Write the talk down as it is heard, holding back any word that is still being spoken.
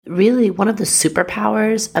really one of the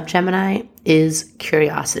superpowers of Gemini is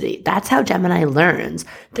curiosity. That's how Gemini learns.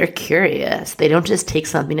 They're curious. They don't just take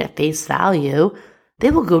something at face value.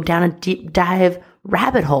 They will go down a deep dive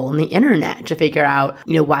rabbit hole in the internet to figure out,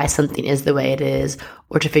 why something is the way it is,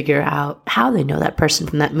 or to figure out how they know that person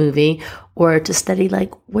from that movie, or to study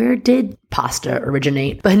where did pasta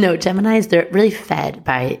originate. But no, Geminis, they're really fed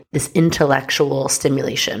by this intellectual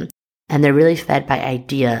stimulation. And they're really fed by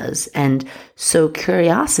ideas. And so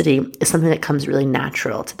curiosity is something that comes really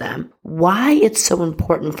natural to them. Why it's so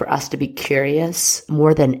important for us to be curious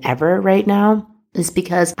more than ever right now is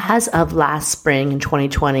because as of last spring in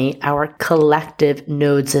 2020, our collective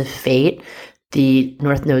nodes of fate, the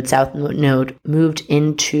North Node, South Node, moved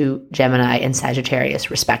into Gemini and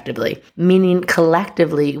Sagittarius respectively, meaning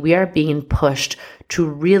collectively we are being pushed to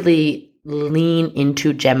really lean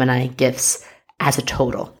into Gemini gifts as a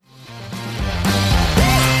total.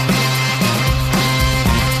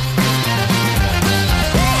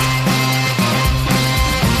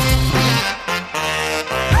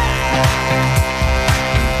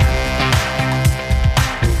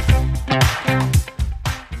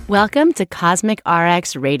 Welcome to Cosmic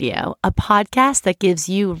RX Radio, a podcast that gives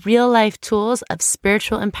you real-life tools of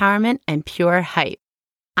spiritual empowerment and pure hype.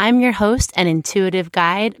 I'm your host and intuitive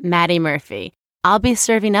guide, Maddie Murphy. I'll be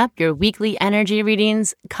serving up your weekly energy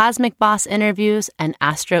readings, cosmic boss interviews, and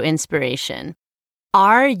astro inspiration.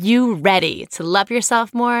 Are you ready to love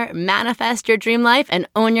yourself more, manifest your dream life, and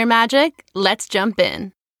own your magic? Let's jump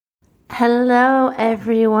in. Hello,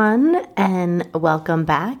 everyone, and welcome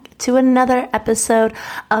back to another episode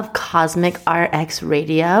of Cosmic RX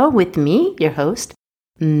Radio with me, your host,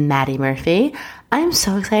 Maddie Murphy. I'm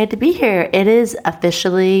so excited to be here. It is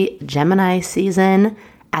officially Gemini season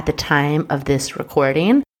at the time of this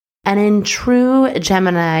recording, and in true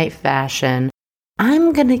Gemini fashion,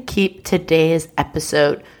 I'm going to keep today's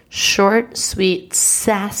episode short, sweet,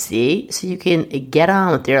 sassy, so you can get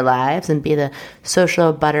on with your lives and be the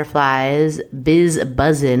social butterflies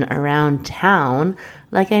buzzing around town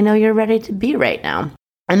like I know you're ready to be right now.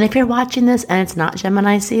 And if you're watching this and it's not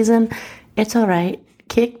Gemini season, it's all right.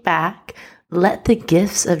 Kick back, let the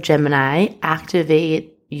gifts of Gemini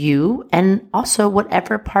activate you and also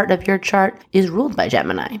whatever part of your chart is ruled by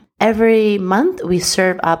Gemini. Every month, we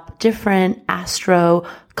serve up different astro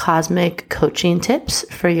cosmic coaching tips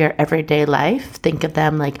for your everyday life. Think of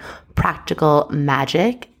them like practical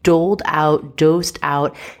magic, dosed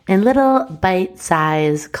out in little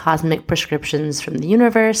bite-sized cosmic prescriptions from the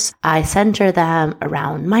universe. I center them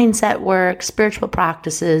around mindset work, spiritual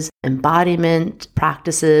practices, embodiment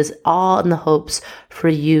practices, all in the hopes for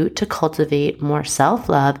you to cultivate more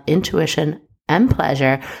self-love, intuition, and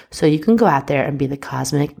pleasure so you can go out there and be the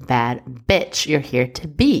cosmic bad bitch you're here to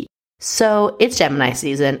be. So it's Gemini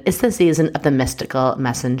season. It's the season of the mystical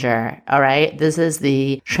messenger. All right. This is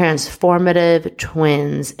the transformative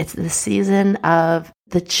twins. It's the season of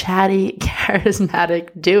the chatty, charismatic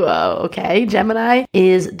duo. Okay. Gemini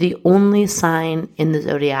is the only sign in the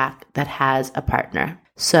zodiac that has a partner.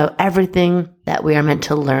 So everything that we are meant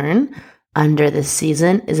to learn under this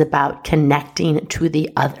season is about connecting to the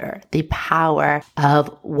other, the power of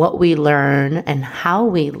what we learn and how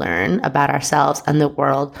we learn about ourselves and the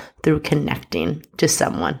world through connecting to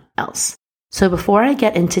someone else. So before I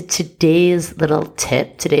get into today's little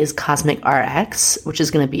tip, today's Cosmic RX, which is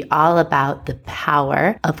going to be all about the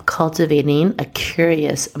power of cultivating a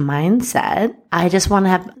curious mindset, I just want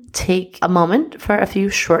to take a moment for a few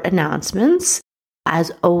short announcements.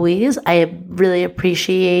 As always, I really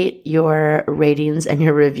appreciate your ratings and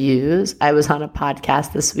your reviews. I was on a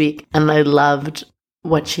podcast this week and I loved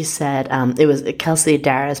what she said. It was Kelsey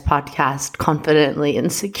Darrah's podcast, Confidently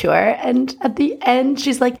Insecure. And at the end,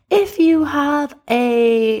 she's like, if you have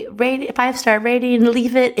a 5-star rating,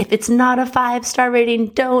 leave it. If it's not a 5-star rating,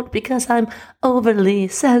 don't, because I'm overly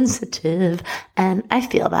sensitive. And I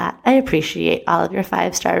feel that. I appreciate all of your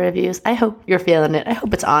 5-star reviews. I hope you're feeling it. I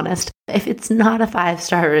hope it's honest. If it's not a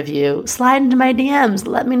 5-star review, slide into my DMs.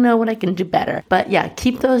 Let me know what I can do better. But yeah,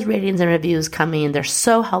 keep those ratings and reviews coming. They're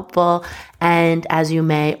so helpful. And as you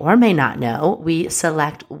may or may not know, we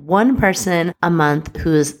select one person a month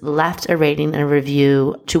who's left a rating and a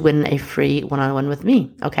review to win a free one-on-one with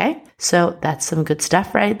me. Okay? So that's some good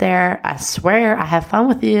stuff right there. I swear I have fun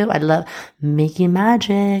with you. I love making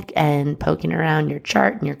magic and poking around your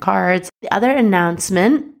chart and your cards. The other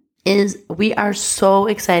announcement is we are so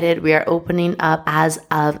excited. We are opening up as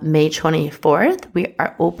of May 24th. We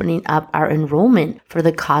are opening up our enrollment for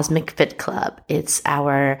the Cosmic Fit Club. It's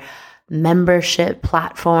our membership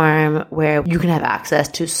platform where you can have access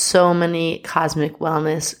to so many cosmic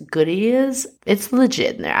wellness goodies. It's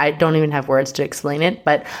legit in there. I don't even have words to explain it,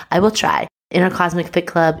 but I will try. In our Cosmic Fit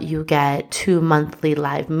Club, you get 2 monthly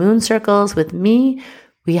live moon circles with me.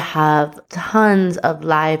 We have tons of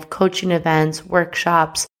live coaching events,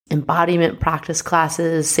 workshops, embodiment practice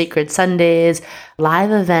classes, sacred Sundays,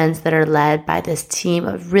 live events that are led by this team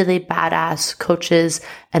of really badass coaches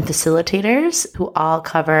and facilitators who all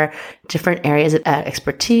cover different areas of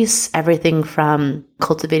expertise, everything from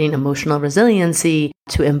cultivating emotional resiliency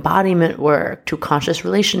to embodiment work, to conscious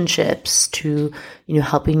relationships, to,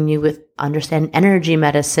 helping you with understand energy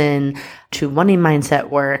medicine, to money mindset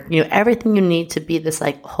work, everything you need to be this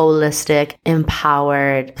like holistic,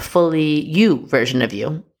 empowered, fully you version of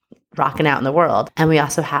you, rocking out in the world. And we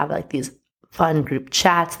also have like these fun group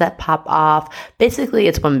chats that pop off. Basically,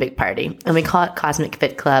 it's one big party. And we call it Cosmic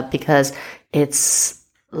Fit Club because it's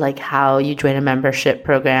like how you join a membership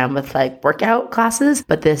program with like workout classes.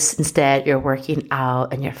 But this instead, you're working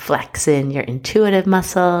out and you're flexing your intuitive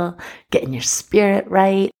muscle, getting your spirit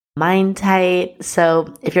right, mind tight.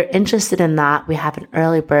 So if you're interested in that, we have an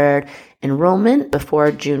early bird enrollment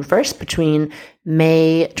before June 1st. Between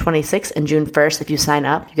May 26th and June 1st, if you sign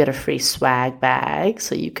up, you get a free swag bag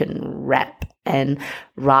so you can rep and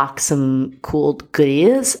rock some cool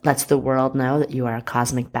goodies. Lets the world know that you are a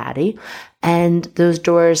cosmic baddie. And those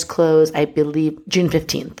doors close, I believe, June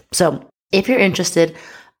 15th. So if you're interested,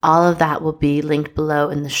 all of that will be linked below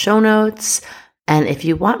in the show notes. And if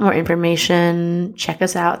you want more information, check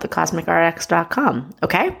us out at thecosmicrx.com.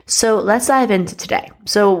 Okay, so let's dive into today.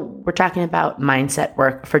 So we're talking about mindset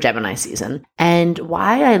work for Gemini season and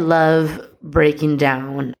why I love breaking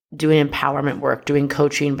down, doing empowerment work, doing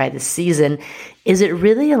coaching by the season is it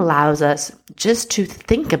really allows us just to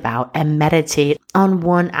think about and meditate on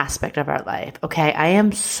one aspect of our life. Okay, I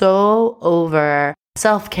am so over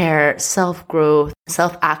self-care, self-growth,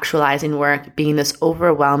 self-actualizing work being this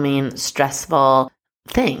overwhelming, stressful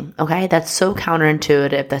thing, okay? That's so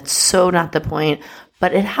counterintuitive. That's so not the point,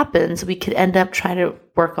 but it happens. We could end up trying to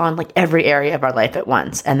work on like every area of our life at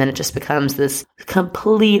once, and then it just becomes this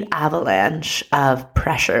complete avalanche of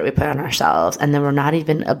pressure we put on ourselves, and then we're not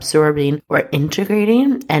even absorbing or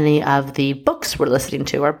integrating any of the books we're listening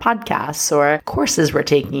to or podcasts or courses we're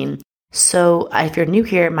taking. So if you're new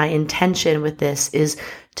here, my intention with this is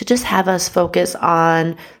to just have us focus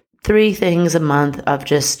on 3 things a month of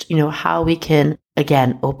just, how we can,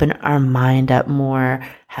 again, open our mind up more,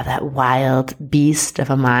 have that wild beast of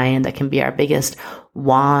a mind that can be our biggest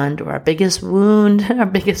wand or our biggest wound, our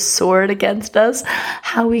biggest sword against us,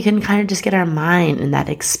 how we can kind of just get our mind in that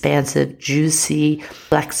expansive, juicy,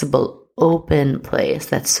 flexible, open place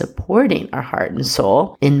that's supporting our heart and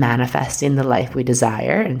soul in manifesting the life we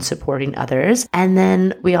desire and supporting others. And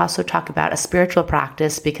then we also talk about a spiritual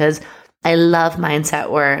practice because I love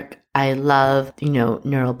mindset work. I love,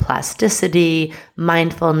 neuroplasticity,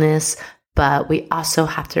 mindfulness, but we also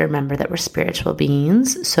have to remember that we're spiritual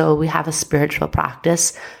beings. So we have a spiritual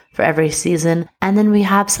practice for every season. And then we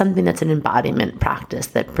have something that's an embodiment practice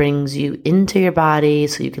that brings you into your body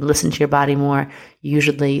so you can listen to your body more,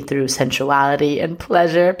 usually through sensuality and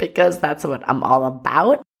pleasure, because that's what I'm all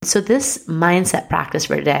about. So this mindset practice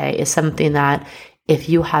for today is something that if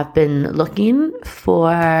you have been looking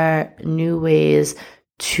for new ways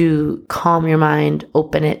to calm your mind,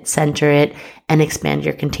 open it, center it, and expand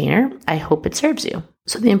your container, I hope it serves you.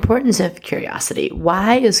 So the importance of curiosity.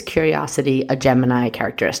 Why is curiosity a Gemini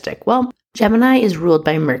characteristic? Well, Gemini is ruled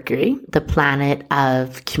by Mercury, the planet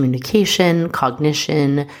of communication,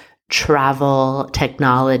 cognition, travel,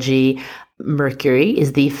 technology. Mercury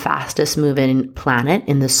is the fastest moving planet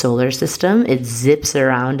in the solar system. It zips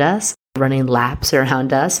around us, running laps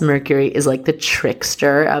around us. Mercury is like the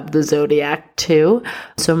trickster of the zodiac too.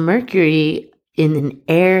 So Mercury in an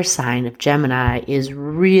air sign of Gemini is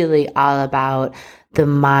really all about the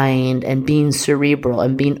mind and being cerebral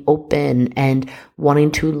and being open and wanting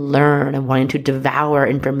to learn and wanting to devour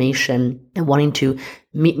information and wanting to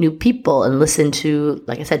meet new people and listen to,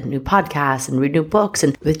 like I said, new podcasts and read new books.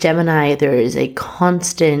 And with Gemini, there is a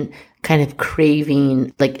constant kind of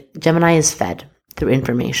craving, like Gemini is fed through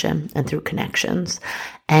information and through connections.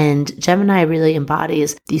 And Gemini really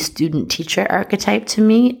embodies the student-teacher archetype to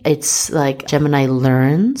me. It's like Gemini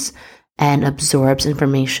learns and absorbs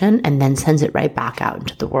information and then sends it right back out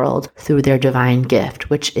into the world through their divine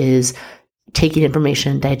gift, which is taking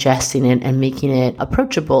information, digesting it, and making it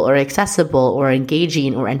approachable or accessible or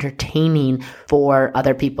engaging or entertaining for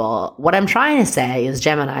other people. What I'm trying to say is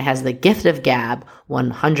Gemini has the gift of gab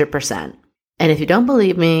 100%. And if you don't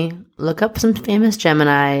believe me, look up some famous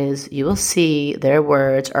Geminis. You will see their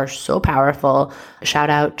words are so powerful.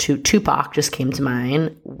 Shout out to Tupac, just came to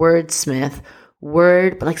mind. Wordsmith,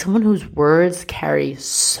 but like someone whose words carry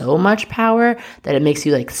so much power that it makes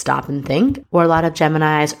you like stop and think. Or a lot of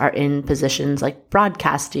Geminis are in positions like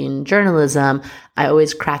broadcasting, journalism. I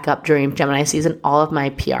always crack up during Gemini season. All of my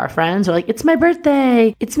PR friends are like, it's my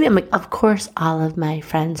birthday. It's me. I'm like, of course, all of my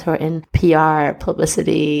friends who are in PR,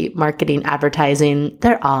 publicity, marketing, advertising,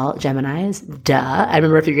 they're all Geminis. Duh. I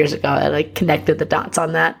remember a few years ago, I like connected the dots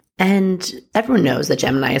on that. And everyone knows that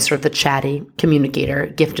Gemini is sort of the chatty communicator,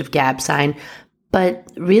 gift of gab sign.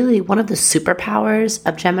 But really, one of the superpowers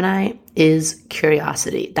of Gemini is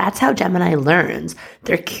curiosity. That's how Gemini learns.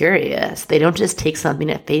 They're curious. They don't just take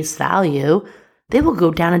something at face value. They will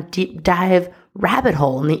go down a deep dive rabbit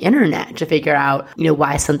hole in the internet to figure out,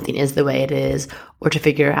 why something is the way it is, or to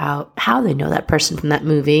figure out how they know that person from that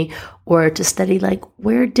movie, or to study like,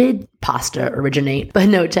 where did pasta originate? But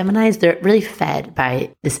no, Geminis, they're really fed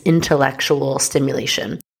by this intellectual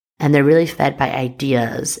stimulation. And they're really fed by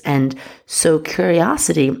ideas. And so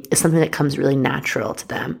curiosity is something that comes really natural to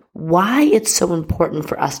them. Why it's so important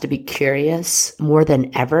for us to be curious more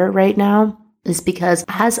than ever right now is because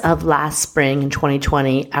as of last spring in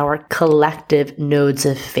 2020, our collective nodes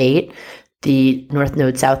of fate, the North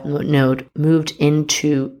Node, South Node, moved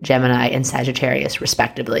into Gemini and Sagittarius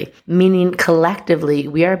respectively, meaning collectively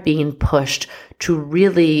we are being pushed to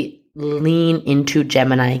really lean into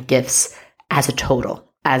Gemini gifts as a total,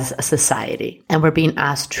 as a society. And we're being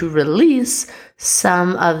asked to release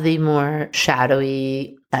some of the more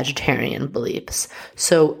shadowy Sagittarian beliefs.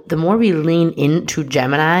 So the more we lean into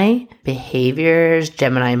Gemini behaviors,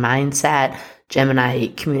 Gemini mindset, Gemini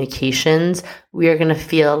communications, we are going to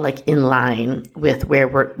feel like in line with where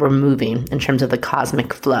we're moving in terms of the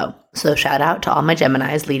cosmic flow. So shout out to all my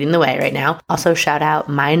Geminis leading the way right now. Also shout out,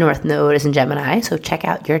 my North Node is in Gemini. So check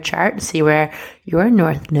out your chart and see where your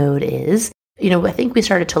North Node is. I think we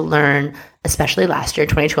started to learn, especially last year,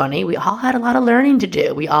 2020, we all had a lot of learning to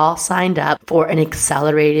do. We all signed up for an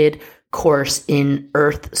accelerated course in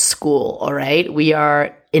Earth School, all right? We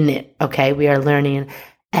are in it, okay? We are learning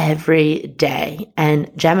every day.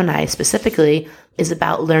 And Gemini specifically is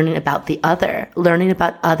about learning about the other, learning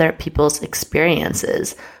about other people's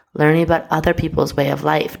experiences, learning about other people's way of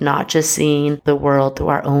life, not just seeing the world through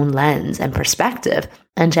our own lens and perspective.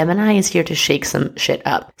 And Gemini is here to shake some shit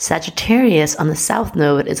up. Sagittarius on the South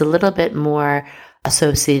Node is a little bit more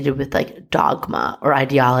associated with like dogma or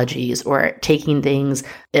ideologies or taking things,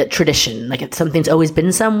 tradition. Like if something's always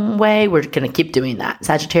been some way, we're going to keep doing that.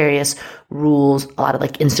 Sagittarius rules a lot of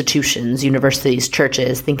like institutions, universities,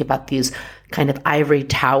 churches. Think about these kind of ivory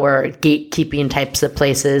tower, gatekeeping types of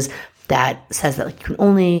places that says that like you can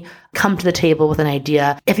only come to the table with an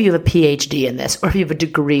idea if you have a PhD in this, or if you have a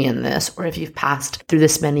degree in this, or if you've passed through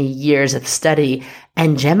this many years of study.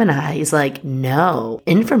 And Gemini is like, no,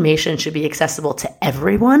 information should be accessible to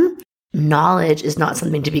everyone. Knowledge is not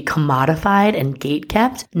something to be commodified and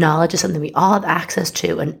gatekept. Knowledge is something we all have access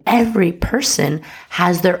to, and every person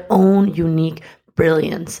has their own unique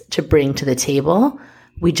brilliance to bring to the table.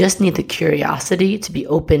 We just need the curiosity to be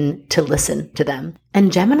open to listen to them.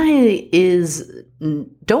 And Gemini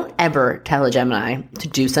don't ever tell a Gemini to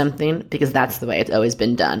do something because that's the way it's always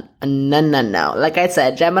been done. No. Like I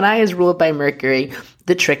said, Gemini is ruled by Mercury,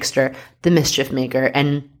 the trickster, the mischief maker,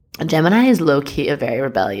 and Gemini is low-key a very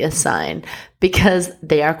rebellious sign because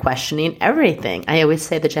they are questioning everything. I always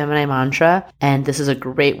say the Gemini mantra, and this is a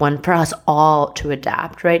great one for us all to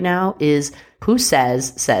adapt right now, is who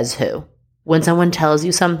says who. When someone tells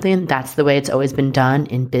you something, that's the way it's always been done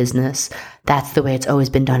in business. That's the way it's always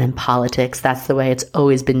been done in politics. That's the way it's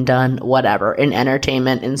always been done, whatever, in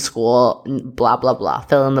entertainment, in school, blah, blah, blah.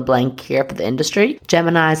 Fill in the blank here for the industry.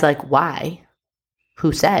 Gemini's like, why?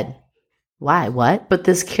 Who said? Why? What? But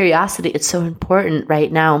this curiosity, it's so important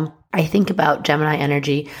right now. I think about Gemini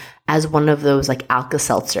energy as one of those like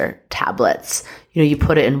Alka-Seltzer tablets. You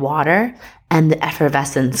put it in water and the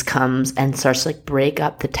effervescence comes and starts to like break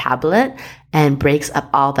up the tablet and breaks up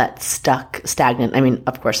all that stagnant. I mean,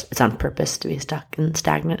 of course, it's on purpose to be stuck and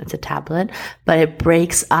stagnant. It's a tablet, but it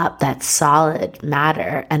breaks up that solid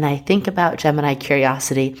matter. And I think about Gemini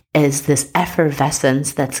curiosity as this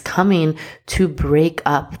effervescence that's coming to break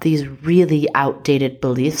up these really outdated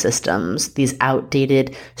belief systems, these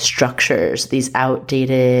outdated structures, these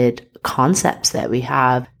outdated concepts that we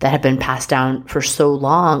have that have been passed down for so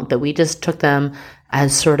long that we just took them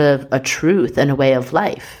as sort of a truth and a way of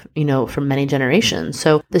life, for many generations.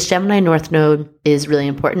 So this Gemini North Node is really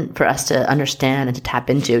important for us to understand and to tap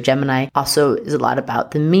into. Gemini also is a lot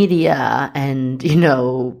about the media and,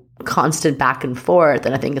 constant back and forth.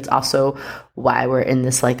 And I think it's also why we're in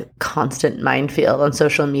this like constant minefield on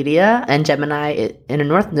social media. And Gemini in a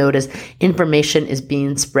North Node is information is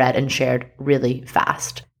being spread and shared really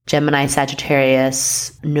fast. Gemini,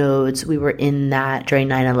 Sagittarius nodes, we were in that during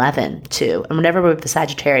 9/11 too. And whenever we're with the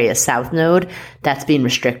Sagittarius South node, that's being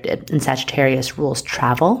restricted. And Sagittarius rules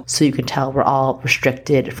travel. So you can tell we're all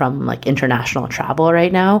restricted from like international travel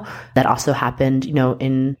right now. That also happened,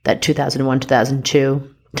 in that 2001, 2002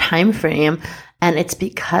 time frame. And it's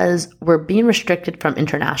because we're being restricted from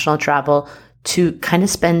international travel to kind of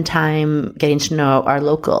spend time getting to know our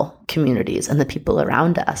local communities and the people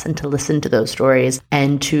around us and to listen to those stories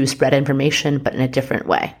and to spread information, but in a different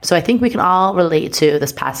way. So I think we can all relate to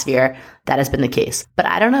this past year that has been the case. But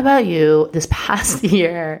I don't know about you, this past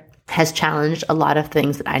year has challenged a lot of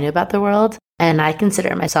things that I knew about the world. And I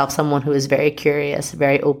consider myself someone who is very curious,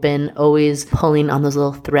 very open, always pulling on those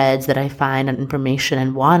little threads that I find on information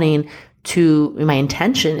and my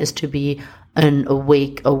intention is to be an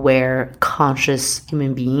awake, aware, conscious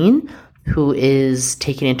human being who is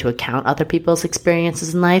taking into account other people's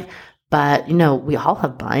experiences in life. But, we all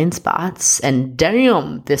have blind spots. And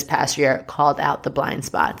damn, this past year called out the blind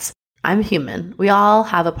spots. I'm human. We all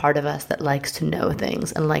have a part of us that likes to know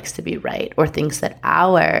things and likes to be right, or thinks that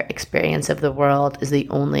our experience of the world is the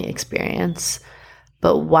only experience.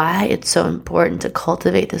 But why it's so important to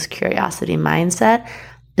cultivate this curiosity mindset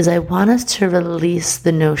is I want us to release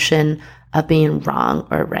the notion of being wrong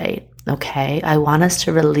or right. Okay. I want us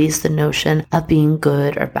to release the notion of being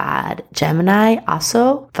good or bad. Gemini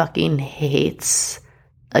also fucking hates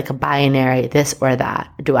like a binary, this or that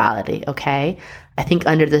duality. Okay. I think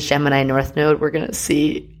under this Gemini North Node, we're going to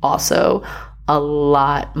see also a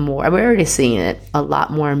lot more. We're already seeing it, a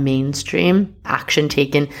lot more mainstream action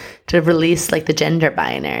taken to release like the gender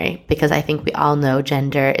binary, because I think we all know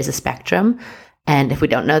gender is a spectrum. And if we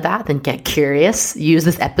don't know that, then get curious. Use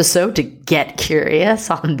this episode to get curious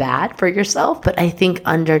on that for yourself. But I think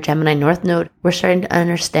under Gemini North Node, we're starting to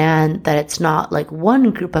understand that it's not like one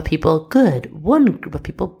group of people good, one group of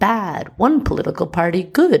people bad, one political party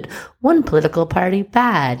good, one political party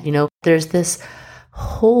bad. There's this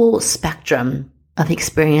whole spectrum of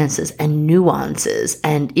experiences and nuances.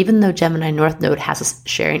 And even though Gemini North Node has us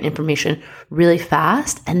sharing information really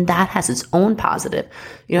fast, and that has its own positive,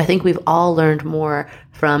 I think we've all learned more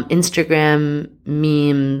from Instagram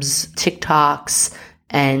memes, TikToks,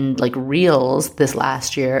 and like reels this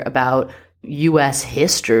last year about US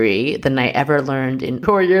history than I ever learned in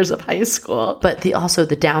 4 years of high school. But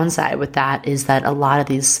the downside with that is that a lot of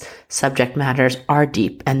these subject matters are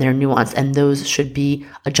deep and they're nuanced, and those should be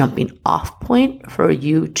a jumping off point for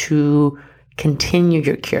you to continue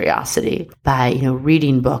your curiosity by,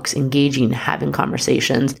 reading books, engaging, having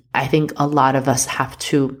conversations. I think all of us have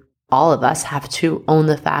to own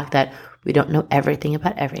the fact that we don't know everything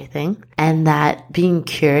about everything, and that being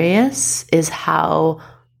curious is how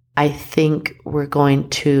I think we're going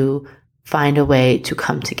to find a way to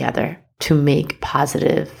come together to make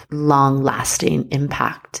positive, long-lasting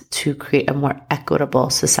impact, to create a more equitable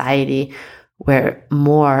society where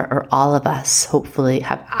more or all of us hopefully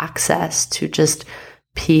have access to just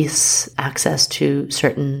peace, access to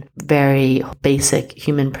certain very basic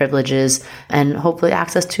human privileges, and hopefully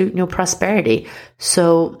access to, prosperity.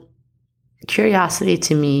 So curiosity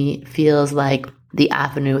to me feels like the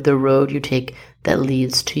avenue, the road you take that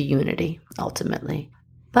leads to unity, ultimately.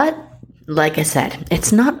 But like I said,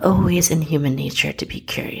 it's not always in human nature to be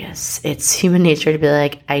curious. It's human nature to be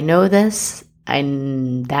like, I know this,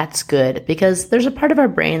 and that's good, because there's a part of our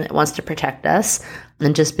brain that wants to protect us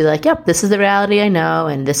and just be like, yep, this is the reality I know,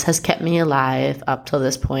 and this has kept me alive up till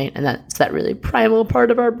this point. And that's that really primal part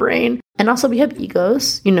of our brain. And also we have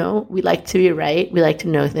egos, we like to be right. We like to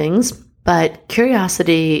know things. But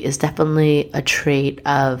curiosity is definitely a trait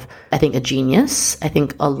of, I think, a genius. I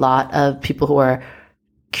think a lot of people who are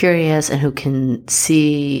curious and who can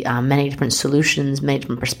see many different solutions, many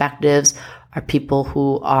different perspectives, are people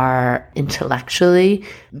who are intellectually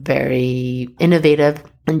very innovative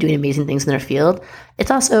and doing amazing things in their field.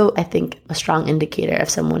 It's also, I think, a strong indicator of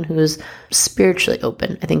someone who's spiritually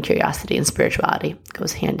open. I think curiosity and spirituality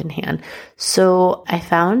goes hand in hand. So I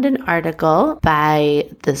found an article by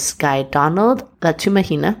this guy, Donald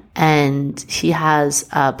Latumahina, and he has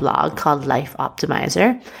a blog called Life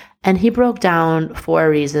Optimizer. And he broke down 4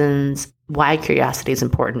 reasons why curiosity is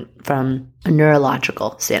important from a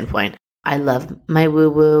neurological standpoint. I love my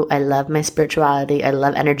woo-woo. I love my spirituality. I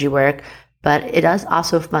love energy work. But it is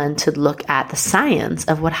also fun to look at the science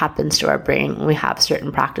of what happens to our brain when we have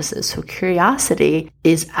certain practices. So curiosity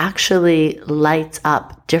is actually lights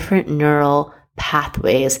up different neural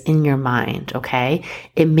pathways in your mind, okay?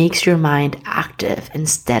 It makes your mind active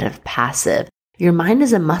instead of passive. Your mind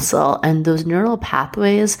is a muscle, and those neural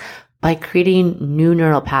pathways, by creating new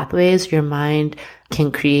neural pathways, your mind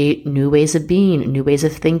can create new ways of being, new ways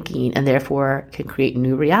of thinking, and therefore can create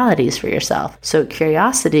new realities for yourself. So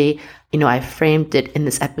curiosity, I framed it in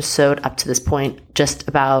this episode up to this point just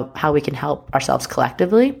about how we can help ourselves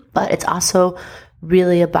collectively, but it's also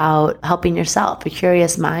really about helping yourself. A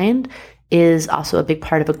curious mind is also a big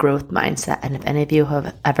part of a growth mindset. And if any of you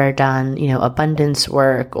have ever done, abundance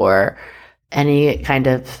work or any kind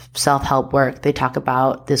of self-help work, they talk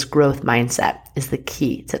about this growth mindset is the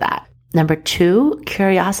key to that. Number 2,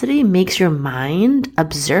 curiosity makes your mind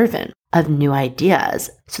observant of new ideas.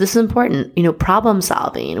 So this is important. Problem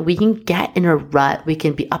solving. We can get in a rut. We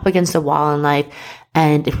can be up against a wall in life.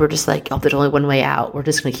 And if we're just like, oh, there's only one way out, we're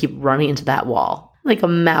just going to keep running into that wall like a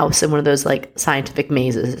mouse in one of those like scientific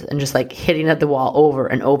mazes and just like hitting at the wall over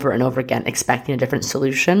and over and over again, expecting a different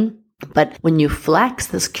solution. But when you flex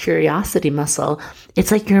this curiosity muscle,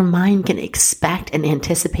 it's like your mind can expect and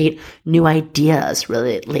anticipate new ideas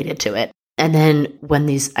related to it. And then when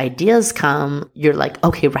these ideas come, you're like,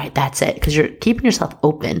 okay, right, that's it. Because you're keeping yourself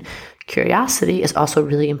open. Curiosity is also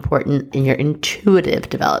really important in your intuitive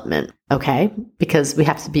development, okay? Because we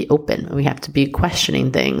have to be open and we have to be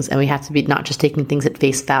questioning things and we have to be not just taking things at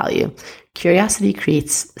face value. Curiosity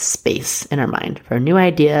creates space in our mind for new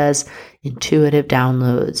ideas, intuitive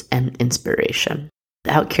downloads, and inspiration.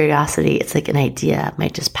 Without curiosity, it's like an idea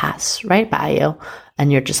might just pass right by you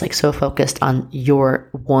and you're just like so focused on your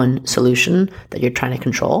one solution that you're trying to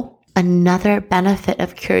control. Another benefit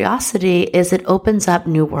of curiosity is it opens up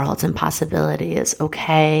new worlds and possibilities,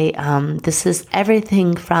 okay? This is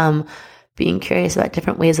everything from being curious about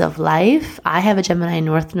different ways of life. I have a Gemini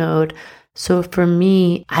North Node, so for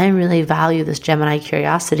me, I really value this Gemini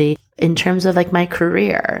curiosity in terms of like my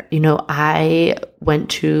career. I went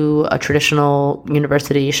to a traditional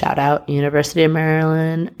university, shout out University of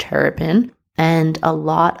Maryland, Terrapin, and a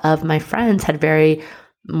lot of my friends had very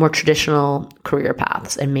more traditional career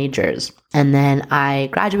paths and majors. And then I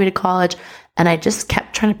graduated college and I just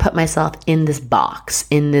kept trying to put myself in this box,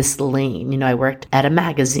 in this lane. I worked at a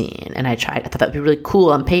magazine and I thought that'd be really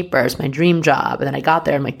cool on paper. It's my dream job. And then I got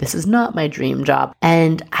there and I'm like, this is not my dream job.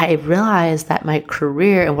 And I realized that my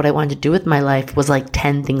career and what I wanted to do with my life was like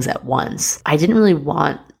 10 things at once. I didn't really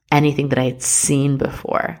want anything that I had seen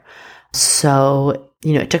before. So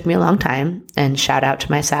it took me a long time, and shout out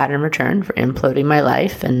to my Saturn return for imploding my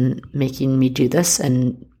life and making me do this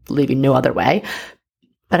and leaving no other way.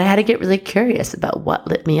 But I had to get really curious about what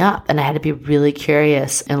lit me up, and I had to be really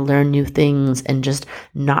curious and learn new things and just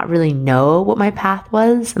not really know what my path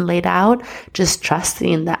was and laid out, just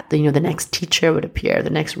trusting that the next teacher would appear, the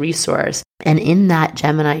next resource. And in that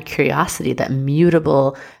Gemini curiosity, that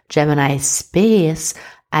mutable Gemini space,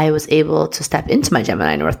 I was able to step into my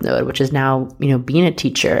Gemini North Node, which is now, being a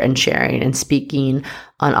teacher and sharing and speaking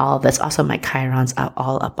on all of this. Also, my Chiron's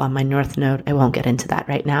all up on my North Node. I won't get into that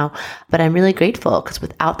right now, but I'm really grateful because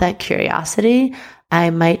without that curiosity, I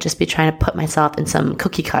might just be trying to put myself in some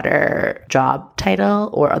cookie cutter job title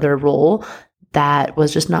or other role that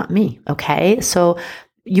was just not me. Okay. So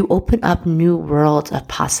you open up new worlds of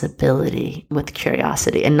possibility with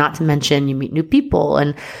curiosity, and not to mention you meet new people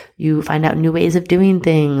and you find out new ways of doing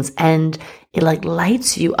things, and it like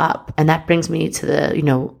lights you up. And that brings me to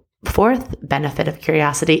the, fourth benefit of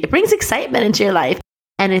curiosity. It brings excitement into your life.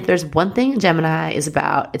 And if there's one thing Gemini is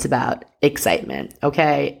about, it's about excitement,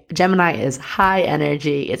 okay? Gemini is high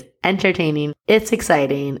energy, it's entertaining, it's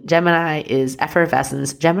exciting. Gemini is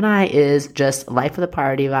effervescence. Gemini is just life of the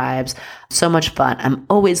party vibes, so much fun. I'm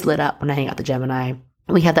always lit up when I hang out with Gemini.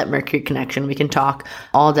 We have that Mercury connection. We can talk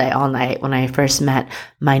all day, all night. When I first met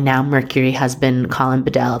my now Mercury husband, Colin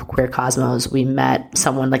Bedell of Queer Cosmos, we met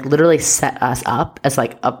someone like literally set us up as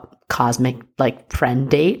like a cosmic like friend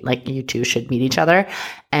date, like you two should meet each other.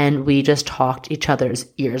 And we just talked each other's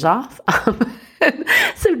ears off.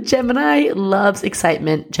 So Gemini loves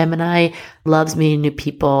excitement. Gemini loves meeting new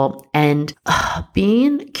people, and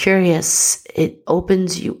being curious, it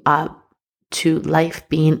opens you up to life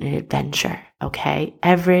being an adventure. Okay.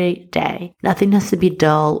 Every day, nothing has to be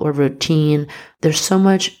dull or routine. There's so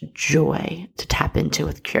much joy to tap into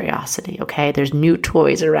with curiosity. Okay. There's new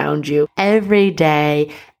toys around you every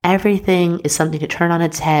day. Everything is something to turn on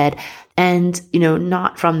its head. And,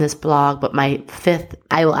 not from this blog, but my fifth,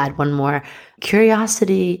 I will add one more.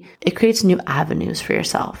 Curiosity, it creates new avenues for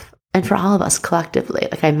yourself and for all of us collectively.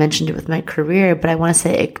 Like I mentioned it with my career, but I want to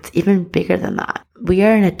say it's even bigger than that. We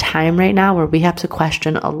are in a time right now where we have to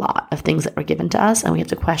question a lot of things that were given to us, and we have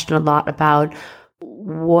to question a lot about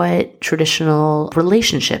what traditional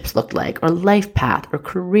relationships look like, or life path, or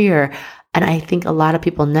career. And I think a lot of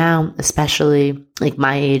people now, especially like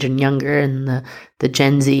my age and younger, and the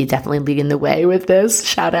Gen Z definitely leading the way with this.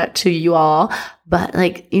 Shout out to you all. But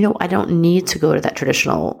like, I don't need to go to that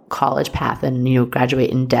traditional college path and, graduate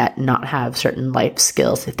in debt and not have certain life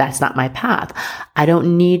skills if that's not my path. I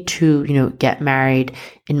don't need to, get married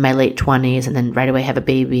in my late 20s and then right away have a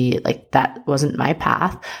baby. Like that wasn't my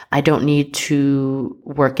path. I don't need to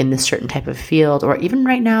work in this certain type of field. Or even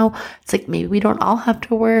right now, it's like maybe we don't all have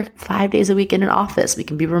to work 5 days a week in an office. We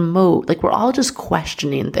can be remote. Like we're all just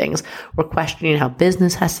questioning things. We're questioning how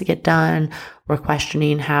business has to get done. We're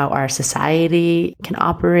questioning how our society can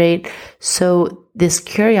operate. So this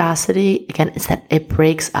curiosity, again, is that it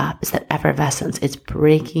breaks up. It's that effervescence. It's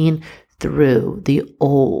breaking through the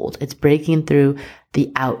old. It's breaking through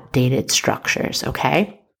the outdated structures,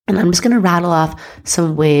 okay? And I'm just going to rattle off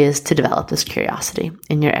some ways to develop this curiosity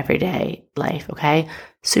in your everyday life, okay?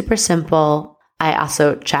 Super simple. I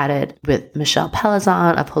also chatted with Michelle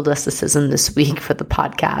Pelizon of Holisticism this week for the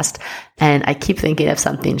podcast. And I keep thinking of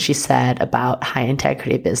something she said about high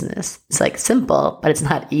integrity business. It's like simple, but it's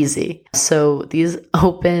not easy. So these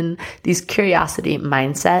curiosity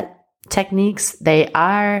mindset techniques, they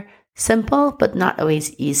are simple, but not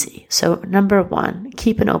always easy. So number one,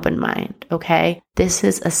 keep an open mind. Okay. This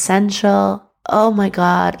is essential. Oh my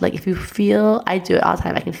God. Like if you feel, I do it all the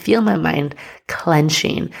time. I can feel my mind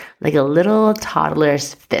clenching like a little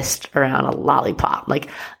toddler's fist around a lollipop. Like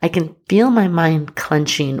I can feel my mind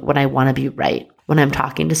clenching when I want to be right. When I'm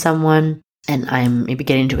talking to someone and I'm maybe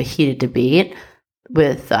getting into a heated debate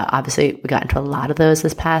with, obviously we got into a lot of those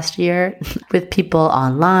this past year with people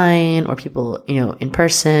online or people, in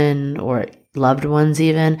person or loved ones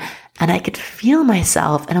even. And I could feel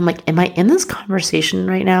myself and I'm like, am I in this conversation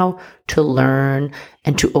right now to learn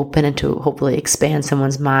and to open and to hopefully expand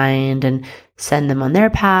someone's mind and send them on their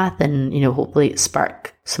path and, hopefully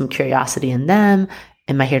spark some curiosity in them?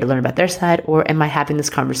 Am I here to learn about their side, or am I having this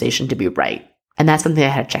conversation to be right? And that's something I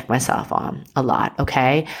had to check myself on a lot,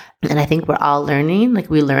 okay? And I think we're all learning, like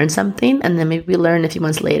we learn something and then maybe we learn a few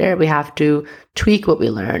months later, we have to tweak what we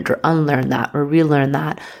learned or unlearn that or relearn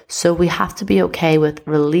that. So we have to be okay with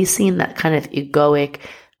releasing that kind of egoic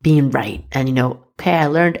being right. And, okay, I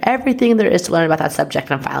learned everything there is to learn about that subject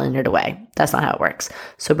and I'm filing it away. That's not how it works.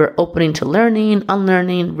 So we're opening to learning,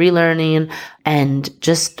 unlearning, relearning, and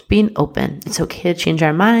just being open. It's okay to change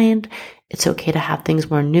our mind. It's okay to have things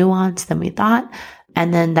more nuanced than we thought.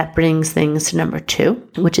 And then that brings things to number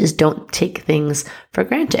 2, which is don't take things for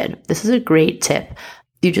granted. This is a great tip.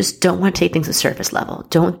 You just don't want to take things at surface level.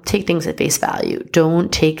 Don't take things at face value. Don't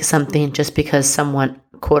take something just because someone,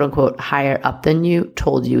 quote unquote, higher up than you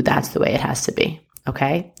told you that's the way it has to be.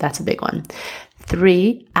 Okay? That's a big one.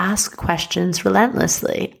 3, ask questions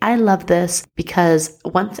relentlessly. I love this because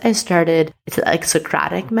once I started, it's like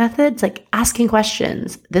Socratic methods, like asking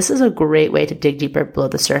questions. This is a great way to dig deeper below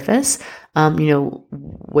the surface.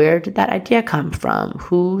 Where did that idea come from?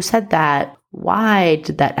 Who said that? Why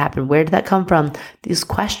did that happen? Where did that come from? These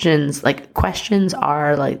questions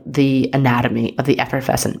are like the anatomy of the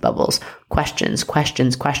effervescent bubbles. Questions.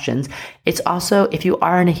 It's also, if you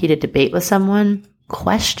are in a heated debate with someone,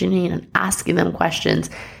 questioning and asking them questions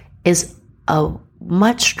is a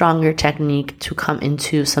much stronger technique to come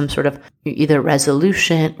into some sort of either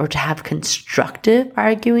resolution or to have constructive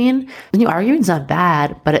arguing. Arguing's not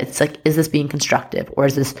bad, but it's like, is this being constructive or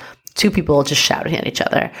is this 2 people just shouting at each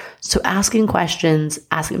other? So asking questions,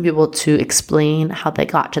 asking people to explain how they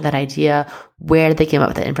got to that idea, where they came up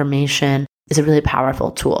with that information is a really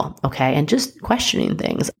powerful tool, okay? And just questioning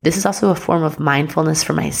things. This is also a form of mindfulness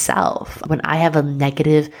for myself. When I have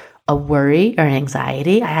a worry or an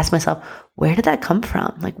anxiety, I ask myself, where did that come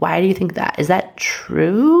from? Like, why do you think that? Is that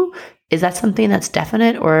true? Is that something that's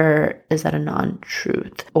definite or is that a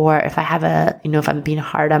non-truth? Or if I have if I'm being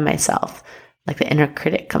hard on myself, like the inner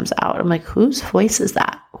critic comes out, I'm like, whose voice is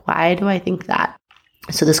that? Why do I think that?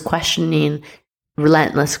 So this questioning,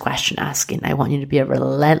 relentless question asking. I want you to be a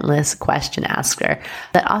relentless question asker.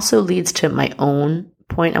 That also leads to my own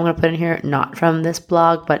point I'm going to put in here, not from this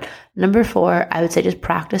blog, but number 4, I would say just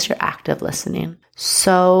practice your active listening.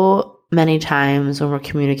 So many times when we're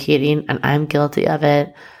communicating, and I'm guilty of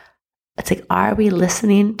it, it's like, are we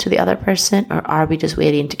listening to the other person or are we just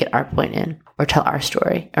waiting to get our point in or tell our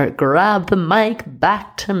story or grab the mic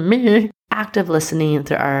back to me? Active listening,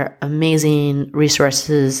 there are amazing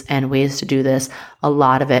resources and ways to do this. A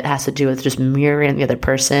lot of it has to do with just mirroring the other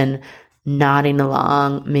person, nodding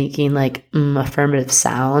along, making like affirmative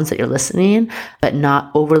sounds that you're listening, but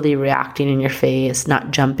not overly reacting in your face,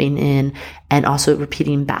 not jumping in, and also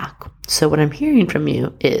repeating back. So what I'm hearing from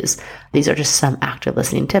you is these are just some active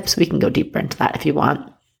listening tips. We can go deeper into that if you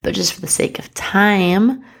want, but just for the sake of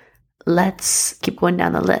time, let's keep going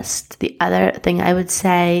down the list. The other thing I would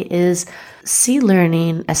say is see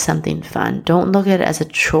learning as something fun. Don't look at it as a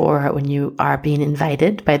chore when you are being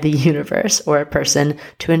invited by the universe or a person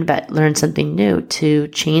to learn something new, to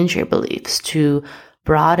change your beliefs, to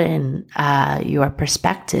broaden your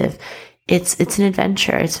perspective. It's an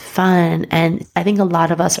adventure. It's fun. And I think a lot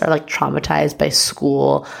of us are like traumatized by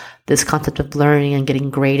school, this concept of learning and getting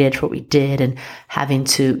graded for what we did and having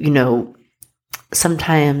to,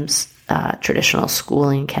 sometimes traditional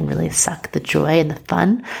schooling can really suck the joy and the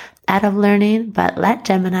fun out of learning, but let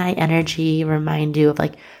Gemini energy remind you of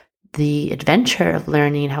like the adventure of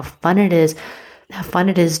learning, how fun it is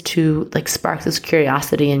to like spark this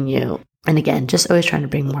curiosity in you. And again, just always trying to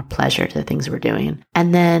bring more pleasure to the things we're doing.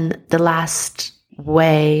 And then the last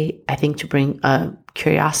way I think to bring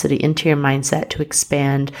curiosity into your mindset to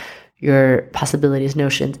expand your possibilities,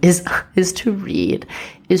 notions is to read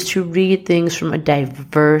things from a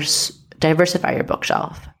diversify your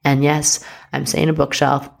bookshelf. And yes, I'm saying a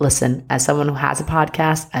bookshelf. Listen, as someone who has a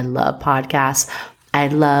podcast, I love podcasts. I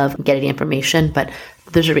love getting information, but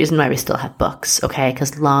there's a reason why we still have books, okay?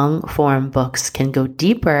 Because long form books can go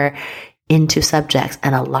deeper into subjects.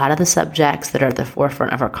 And a lot of the subjects that are at the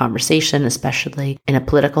forefront of our conversation, especially in a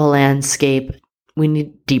political landscape, we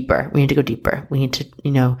need deeper. We need to go deeper. We need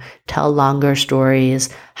to, tell longer stories,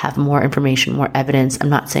 have more information, more evidence. I'm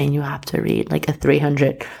not saying you have to read like a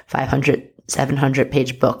 300, 500, 700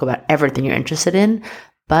 page book about everything you're interested in.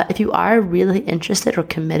 But if you are really interested or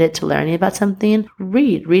committed to learning about something,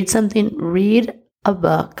 read a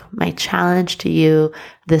book. My challenge to you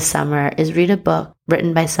this summer is read a book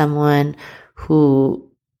written by someone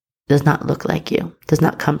who does not look like you, does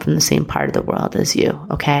not come from the same part of the world as you,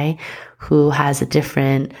 okay? Who has a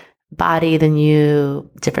different body than you,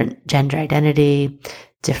 different gender identity,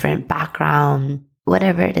 different background,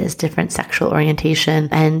 whatever it is, different sexual orientation,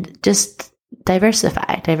 and just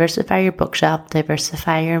diversify your bookshelf,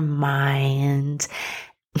 diversify your mind.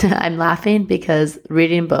 I'm laughing because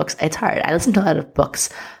reading books, it's hard. I listen to a lot of books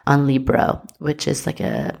on Libro, which is like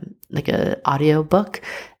a audio book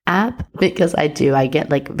app, because I get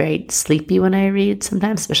like very sleepy when I read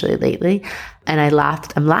sometimes, especially lately. And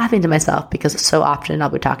I'm laughing to myself because so often I'll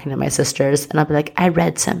be talking to my sisters and I'll be like, I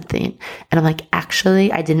read something. And I'm like,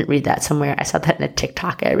 actually, I didn't read that somewhere. I saw that in a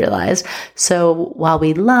TikTok, I realized. So while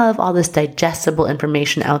we love all this digestible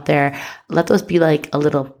information out there, let those be like a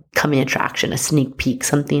little coming attraction, a sneak peek,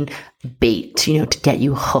 something bait, to get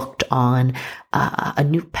you hooked on a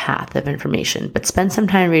new path of information. But spend some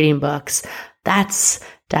time reading books. That's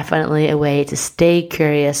definitely a way to stay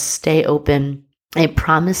curious, stay open. I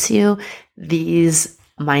promise you, these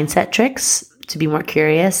mindset tricks to be more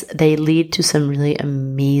curious, they lead to some really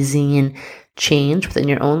amazing change within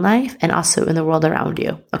your own life and also in the world around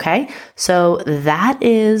you. Okay. So that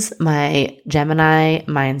is my Gemini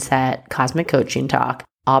mindset cosmic coaching talk,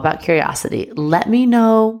 all about curiosity. Let me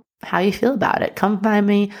know how you feel about it. Come find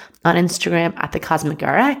me on Instagram at the Cosmic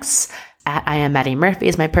RX, at I am Maddie Murphy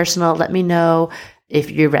is my personal. Let me know if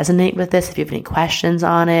you resonate with this, if you have any questions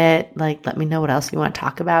on it. Like, let me know what else you want to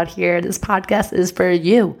talk about here. This podcast is for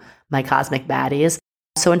you, my cosmic baddies.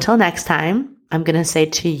 So until next time, I'm going to say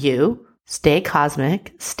to you, stay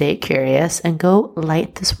cosmic, stay curious, and go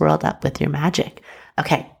light this world up with your magic.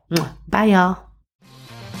 Okay. Bye, y'all.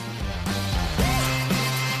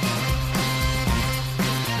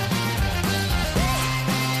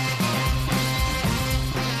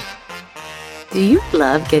 Do you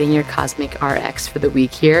love getting your Cosmic RX for the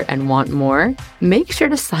week here and want more? Make sure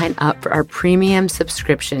to sign up for our premium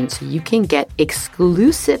subscription so you can get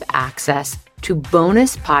exclusive access to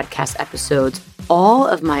bonus podcast episodes, all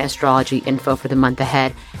of my astrology info for the month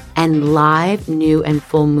ahead, and live new and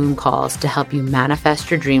full moon calls to help you manifest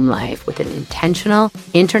your dream life with an intentional,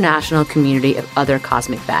 international community of other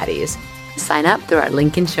cosmic baddies. Sign up through our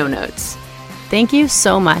link in show notes. Thank you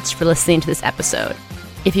so much for listening to this episode.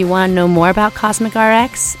 If you want to know more about Cosmic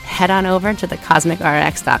RX, head on over to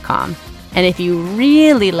thecosmicrx.com. And if you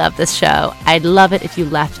really love this show, I'd love it if you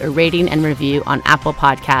left a rating and review on Apple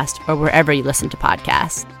Podcasts or wherever you listen to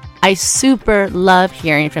podcasts. I super love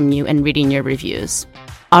hearing from you and reading your reviews.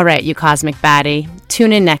 All right, you cosmic baddie,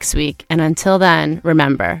 tune in next week. And until then,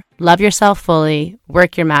 remember, love yourself fully,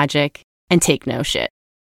 work your magic, and take no shit.